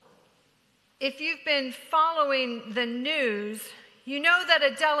If you've been following the news, you know that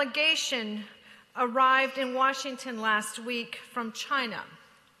a delegation arrived in Washington last week from China.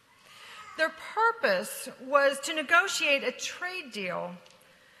 Their purpose was to negotiate a trade deal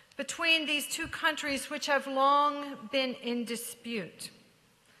between these two countries which have long been in dispute.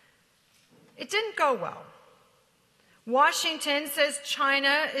 It didn't go well. Washington says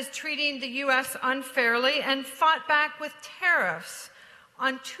China is treating the U.S. unfairly and fought back with tariffs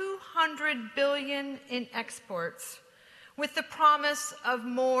on $200 billion in exports, with the promise of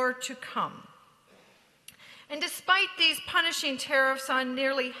more to come. And despite these punishing tariffs on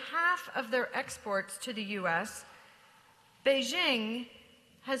nearly half of their exports to the U.S., Beijing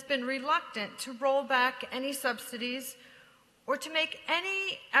has been reluctant to roll back any subsidies or to make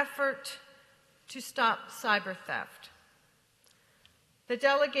any effort to stop cyber theft. The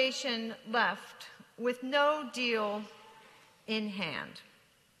delegation left with no deal in hand.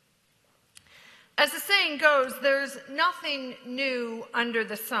 As the saying goes, there's nothing new under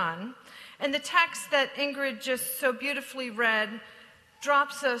the sun, and the text that Ingrid just so beautifully read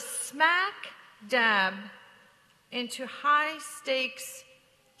drops us smack dab into high-stakes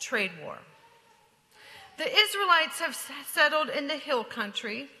trade war. The Israelites have settled in the hill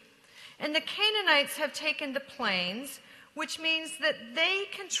country, and the Canaanites have taken the plains, which means that they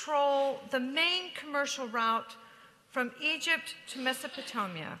control the main commercial route from Egypt to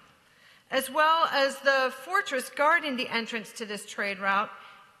Mesopotamia, as well as the fortress guarding the entrance to this trade route,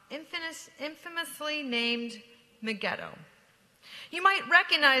 infamously named Megiddo. You might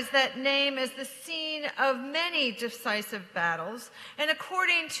recognize that name as the scene of many decisive battles, and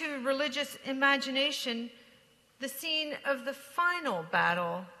according to religious imagination, the scene of the final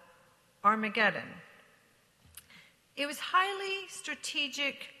battle, Armageddon. It was highly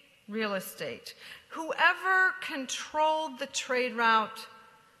strategic real estate. Whoever controlled the trade route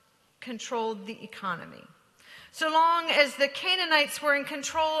controlled the economy. So long as the Canaanites were in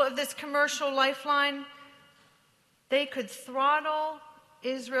control of this commercial lifeline, they could throttle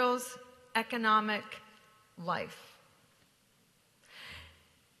Israel's economic life.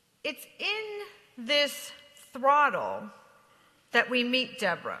 It's in this throttle that we meet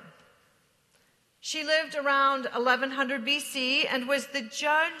Deborah. She lived around 1100 BC and was the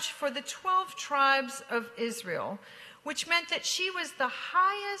judge for the 12 tribes of Israel, which meant that she was the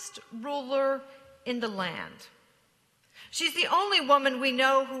highest ruler in the land. She's the only woman we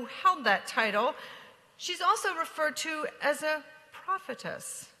know who held that title. She's also referred to as a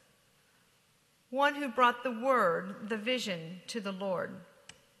prophetess, one who brought the word, the vision, to the Lord.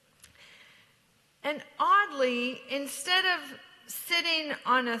 And oddly, instead of sitting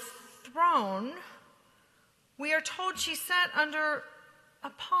on a throne, we are told she sat under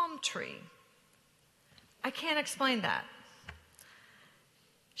a palm tree. I can't explain that.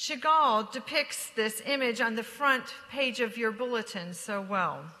 Chagall depicts this image on the front page of your bulletin so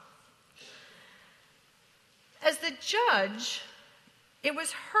well. As the judge, it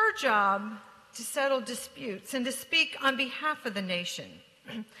was her job to settle disputes and to speak on behalf of the nation.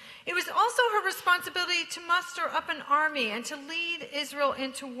 It was also her responsibility to muster up an army and to lead Israel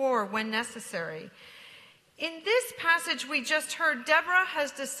into war when necessary. In this passage we just heard, Deborah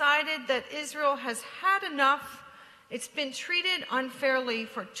has decided that Israel has had enough. It's been treated unfairly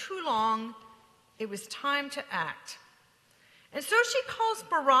for too long. It was time to act. And so she calls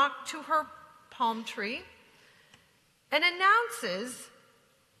Barak to her palm tree and announces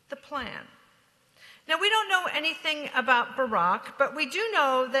the plan. Now, we don't know anything about Barak, but we do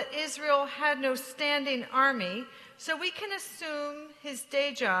know that Israel had no standing army, so we can assume his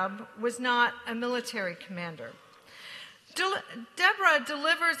day job was not a military commander. Deborah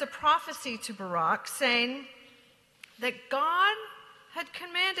delivers a prophecy to Barak saying that God had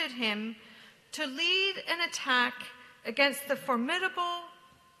commanded him to lead an attack against the formidable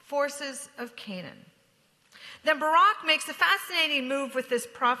forces of Canaan. Then Barak makes a fascinating move with this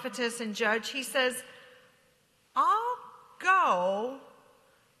prophetess and judge. He says, I'll go,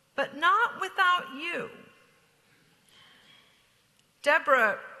 but not without you.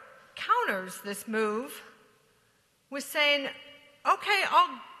 Deborah counters this move with saying, okay,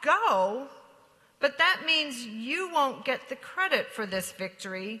 I'll go, but that means you won't get the credit for this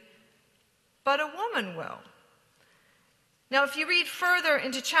victory, but a woman will. Now, if you read further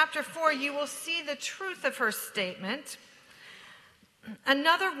into chapter 4, you will see the truth of her statement.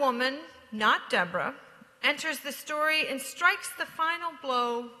 Another woman, not Deborah, enters the story and strikes the final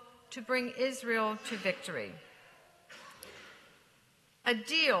blow to bring Israel to victory. A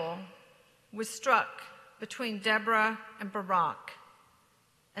deal was struck between Deborah and Barak,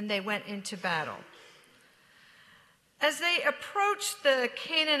 and they went into battle. As they approached the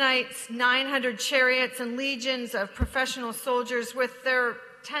Canaanites' 900 chariots and legions of professional soldiers with their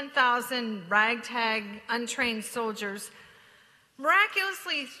 10,000 ragtag, untrained soldiers,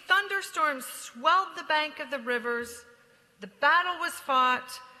 miraculously, thunderstorms swelled the bank of the rivers. The battle was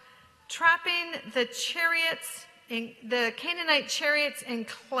fought, trapping the Canaanite chariots in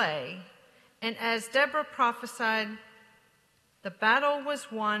clay. And as Deborah prophesied, the battle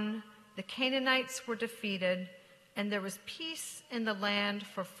was won, the Canaanites were defeated, and there was peace in the land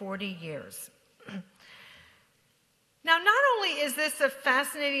for 40 years. Now, not only is this a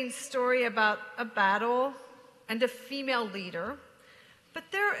fascinating story about a battle and a female leader, but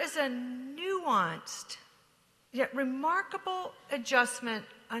there is a nuanced yet remarkable adjustment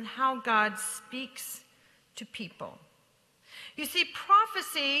on how God speaks to people. You see,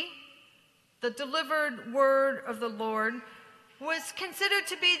 prophecy, the delivered word of the Lord, was considered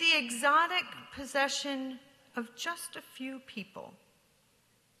to be the exotic possession of just a few people.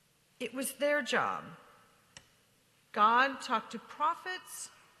 It was their job. God talked to prophets,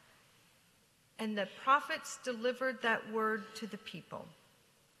 and the prophets delivered that word to the people.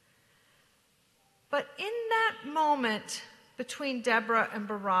 But in that moment between Deborah and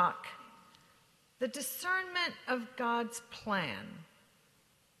Barak, the discernment of God's plan,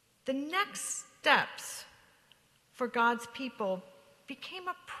 the next steps for God's people became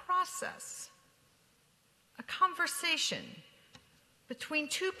a process, a conversation between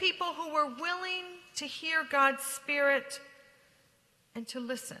two people who were willing to hear God's Spirit and to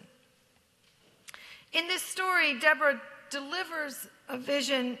listen. In this story, Deborah delivers a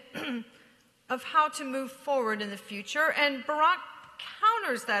vision of how to move forward in the future, and Barak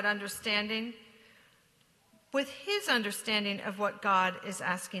counters that understanding with his understanding of what God is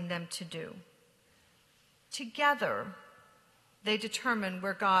asking them to do. Together, they determine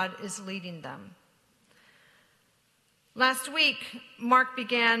where God is leading them. Last week,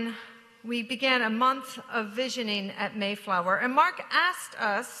 we began a month of visioning at Mayflower, and Mark asked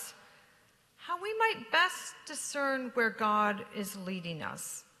us how we might best discern where God is leading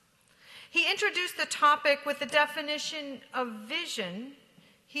us. He introduced the topic with the definition of vision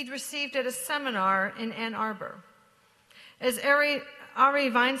he'd received at a seminar in Ann Arbor. As Ari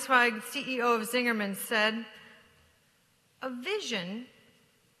Weinsweig, CEO of Zingerman, said, a vision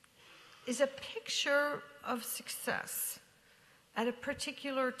is a picture of success at a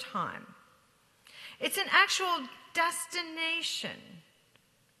particular time. It's an actual destination,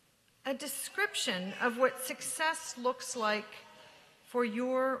 a description of what success looks like for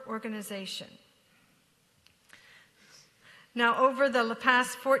your organization. Now, over the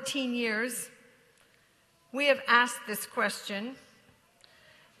past 14 years, we have asked this question,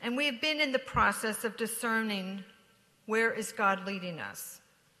 and we have been in the process of discerning where is God leading us.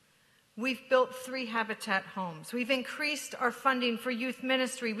 We've built 3 Habitat homes. We've increased our funding for youth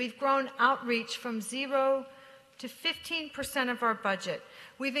ministry. We've grown outreach from 0 to 15% of our budget.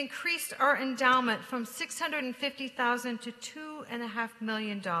 We've increased our endowment from $650,000 to $2.5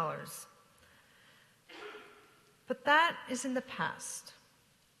 million. But that is in the past.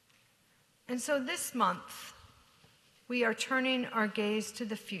 And so this month, we are turning our gaze to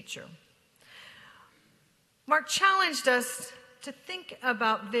the future. Mark challenged us to think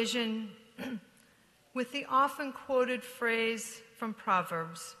about vision with the often quoted phrase from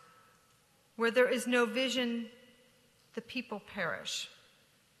Proverbs, where there is no vision, the people perish.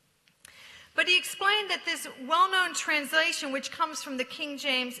 But he explained that this well-known translation, which comes from the King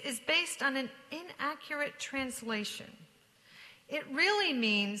James, is based on an inaccurate translation. It really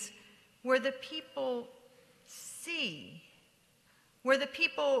means where the people see, where the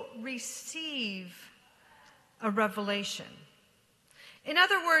people receive a revelation. In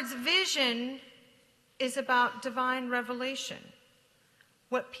other words, vision is about divine revelation,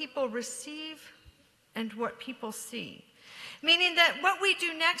 what people receive and what people see. Meaning that what we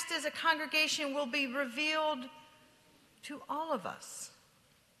do next as a congregation will be revealed to all of us.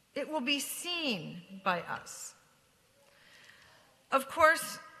 It will be seen by us. Of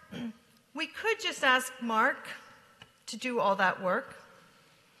course, we could just ask Mark to do all that work,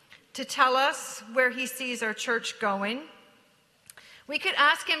 to tell us where he sees our church going. We could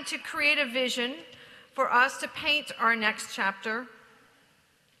ask him to create a vision for us to paint our next chapter,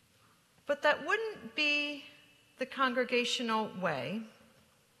 but that wouldn't be the congregational way,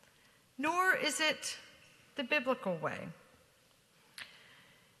 nor is it the biblical way.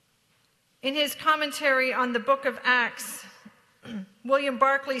 In his commentary on the book of Acts, William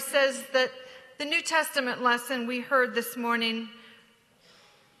Barclay says that the New Testament lesson we heard this morning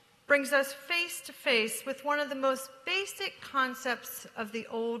brings us face to face with one of the most basic concepts of the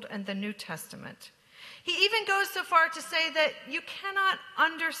Old and the New Testament. He even goes so far to say that you cannot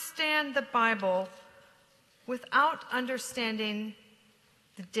understand the Bible without understanding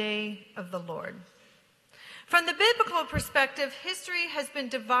the day of the Lord. From the biblical perspective, history has been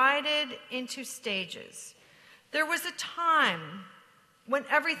divided into stages. There was a time when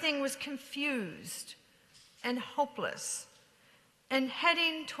everything was confused and hopeless and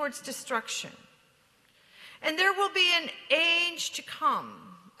heading towards destruction. And there will be an age to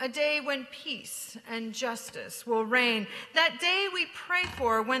come, a day when peace and justice will reign. That day we pray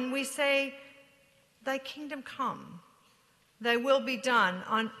for when we say, "Thy kingdom come, thy will be done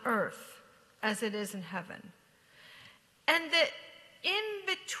on earth as it is in heaven." And the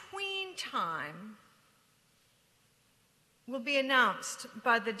in-between time will be announced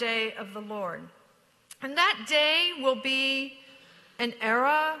by the day of the Lord. And that day will be an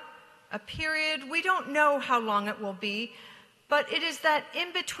era, a period. We don't know how long it will be, but it is that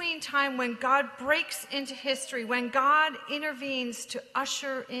in-between time when God breaks into history, when God intervenes to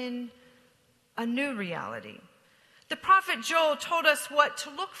usher in a new reality. The prophet Joel told us what to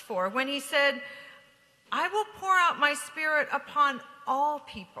look for when he said, "I will pour out my spirit upon all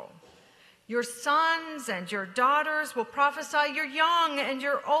people. Your sons and your daughters will prophesy. Your young and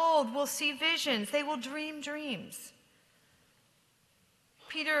your old will see visions. They will dream dreams."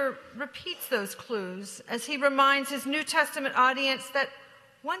 Peter repeats those clues as he reminds his New Testament audience that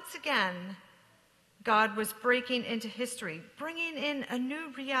once again, God was breaking into history, bringing in a new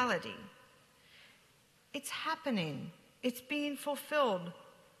reality. It's happening. It's being fulfilled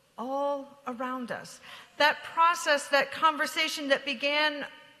all around us. That process, that conversation that began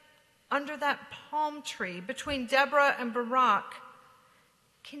under that palm tree between Deborah and Barak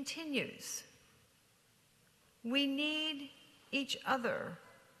continues. We need each other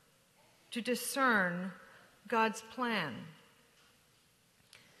to discern God's plan.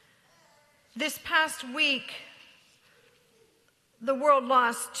 This past week, the world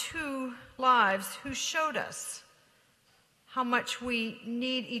lost 2 lives who showed us how much we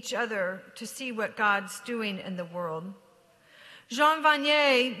need each other to see what God's doing in the world. Jean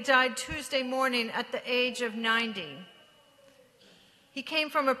Vanier died Tuesday morning at the age of 90. He came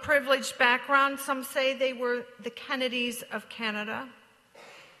from a privileged background. Some say they were the Kennedys of Canada.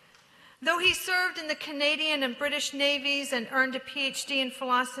 Though he served in the Canadian and British navies and earned a PhD in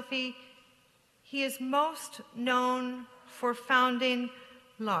philosophy, he is most known for founding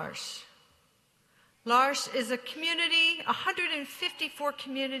L'Arche. L'Arche is a community, 154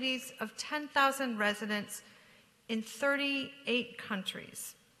 communities of 10,000 residents in 38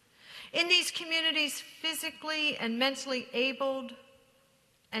 countries. In these communities, physically and mentally abled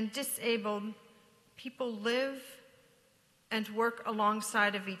and disabled people live and work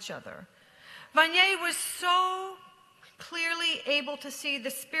alongside of each other. Vanier was so clearly able to see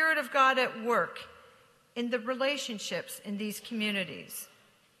the Spirit of God at work in the relationships in these communities.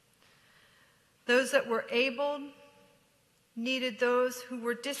 Those that were able needed those who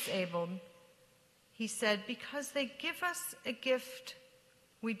were disabled, he said, because they give us a gift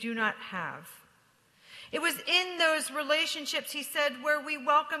we do not have. It was in those relationships, he said, where we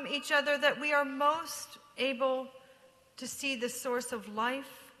welcome each other that we are most able to see the source of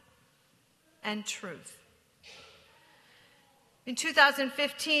life and truth. In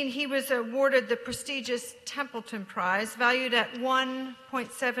 2015, he was awarded the prestigious Templeton Prize, valued at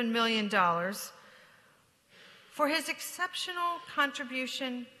 $1.7 million, for his exceptional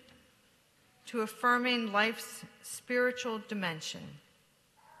contribution to affirming life's spiritual dimension.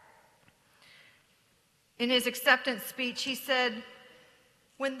 In his acceptance speech, he said,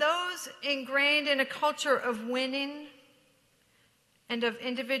 "When those ingrained in a culture of winning and of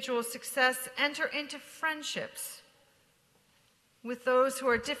individual success enter into friendships with those who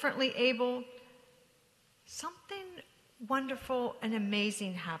are differently able, something wonderful and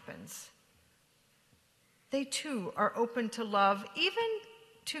amazing happens. They too are open to love, even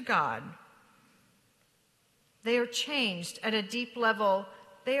to God. They are changed at a deep level.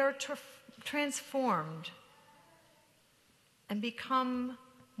 They are transformed and become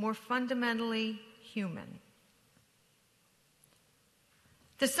more fundamentally human."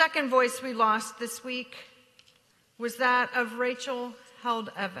 The second voice we lost this week was that of Rachel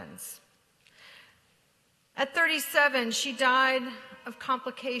Held Evans. At 37, she died of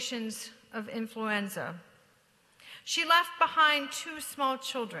complications of influenza. She left behind 2 small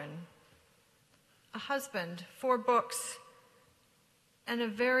children, a husband, 4 books, and a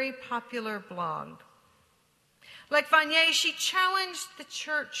very popular blog. Like Vanier, she challenged the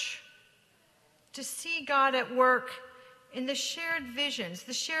church to see God at work in the shared visions,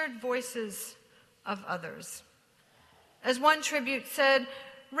 the shared voices of others. As one tribute said,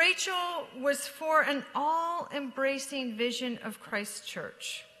 Rachel was for an all-embracing vision of Christ's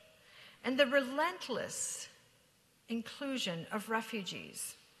church and the relentless inclusion of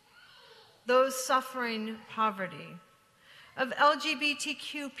refugees, those suffering poverty, of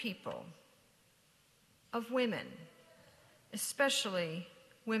LGBTQ people, of women, especially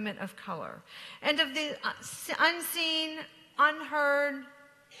women of color, and of the unseen, unheard,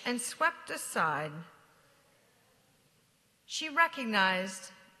 and swept aside. She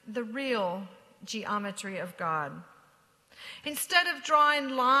recognized the real geometry of God. Instead of drawing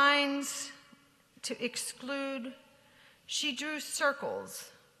lines to exclude, she drew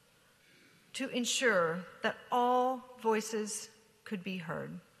circles to ensure that all voices could be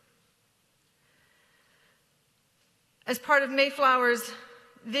heard. As part of Mayflower's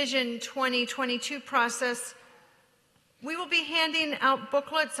Vision 2022 process, we will be handing out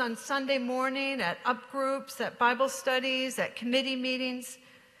booklets on Sunday morning at up groups, at Bible studies, at committee meetings,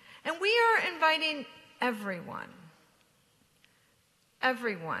 and we are inviting everyone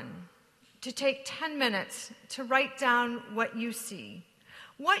to take 10 minutes to write down what you see,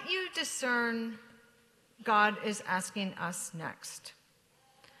 what you discern God is asking us next.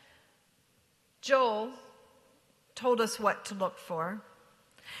 Joel told us what to look for.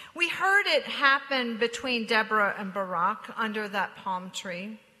 We heard it happen between Deborah and Barak under that palm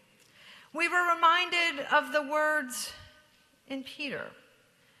tree. We were reminded of the words in Peter.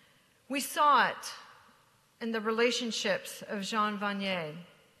 We saw it in the relationships of Jean Vanier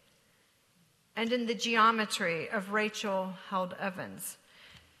and in the geometry of Rachel Held Evans.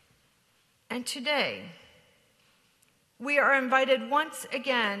 And today, we are invited once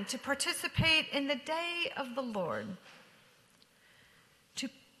again to participate in the day of the Lord, to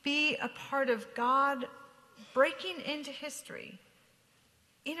be a part of God breaking into history,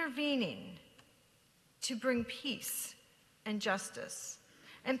 intervening to bring peace and justice,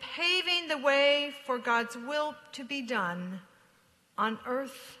 and paving the way for God's will to be done on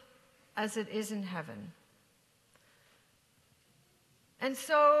earth as it is in heaven. And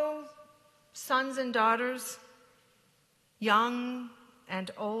so, sons and daughters, young and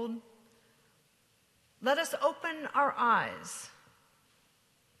old, let us open our eyes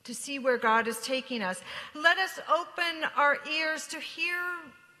to see where God is taking us. Let us open our ears to hear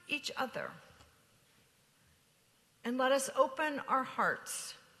each other. And let us open our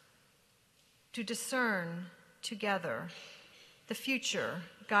hearts to discern together the future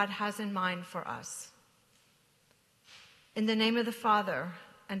God has in mind for us. In the name of the Father,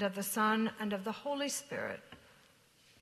 and of the Son, and of the Holy Spirit.